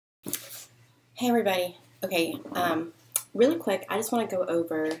Hey everybody. Okay, really quick, I just want to go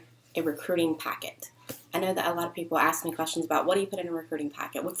over a recruiting packet. I know that a lot of people ask me questions about what do you put in a recruiting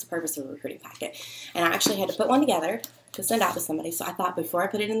packet? What's the purpose of a recruiting packet? And I actually had to put one together to send out to somebody. So I thought before I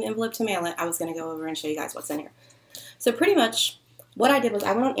put it in the envelope to mail it, I was going to go over and show you guys what's in here. So pretty much what I did was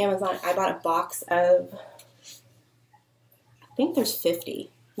I went on Amazon. I bought a box of, I think there's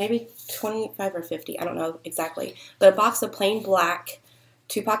 50, maybe 25 or 50. I don't know exactly. But a box of plain black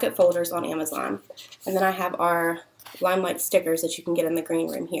 2-pocket folders on Amazon. And then I have our Limelight stickers that you can get in the green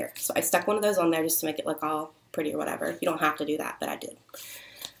room here. So I stuck one of those on there just to make it look all pretty or whatever. You don't have to do that, but I did.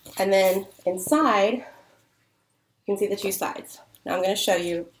 And then inside, you can see the 2 sides. Now I'm going to show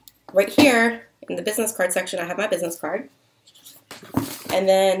you right here in the business card section. I have my business card. And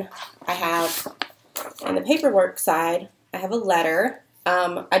then I have, on the paperwork side, I have a letter.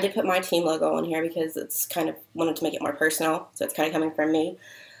 I did put my team logo on here because it's kind of wanted to make it more personal, so it's kind of coming from me.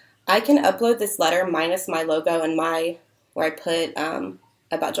 I can upload this letter minus my logo and where I put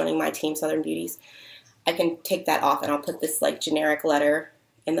about joining my team, Southern Beauties. I can take that off and I'll put this like generic letter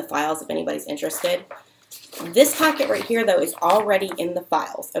in the files if anybody's interested. This packet right here though is already in the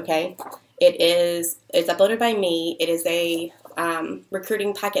files, okay? It's uploaded by me. It is a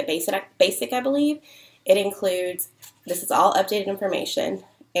recruiting packet basic, I believe. It includes, this is all updated information,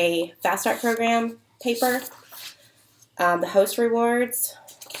 a Fast Start program paper, the host rewards,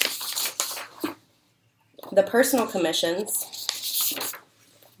 the personal commissions,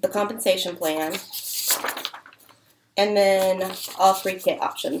 the compensation plan, and then all 3 kit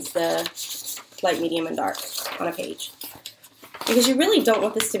options, the light, medium, and dark on a page. Because you really don't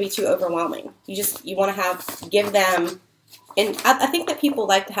want this to be too overwhelming. You want to give them. And I think that people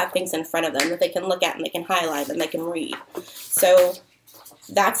like to have things in front of them that they can look at and they can highlight and they can read. So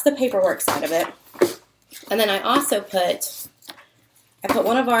that's the paperwork side of it. And then I also put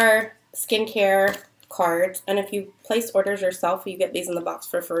one of our skincare cards. And if you place orders yourself, you get these in the box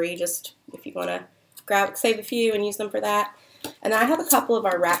for free, just if you want to save a few and use them for that. And then I have a couple of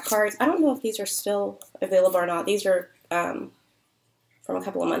our rack cards. I don't know if these are still available or not. These are from a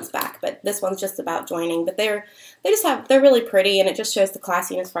couple of months back, but this one's just about joining. But they're really pretty, and it just shows the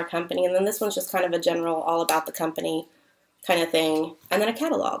classiness of our company. And then this one's just kind of a general, all about the company kind of thing. And then a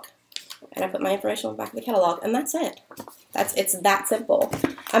catalog, and I put my information on the back of the catalog, and that's it. It's that simple.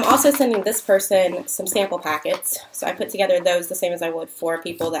 I'm also sending this person some sample packets, so I put together those the same as I would for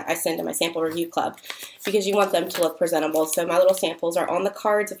people that I send to my sample review club, because you want them to look presentable. So my little samples are on the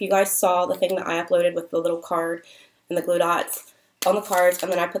cards. If you guys saw the thing that I uploaded with the little card and the glue dots on the cards,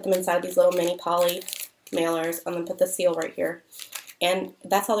 and then I put them inside these little mini poly mailers, and then put the seal right here. And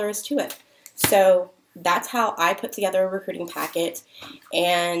that's all there is to it. So that's how I put together a recruiting packet.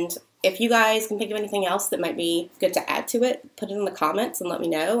 And if you guys can think of anything else that might be good to add to it, put it in the comments and let me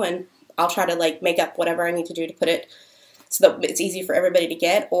know, and I'll try to like make up whatever I need to do to put it so that it's easy for everybody to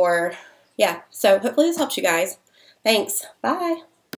get. Or yeah, so hopefully this helps you guys. Thanks. Bye.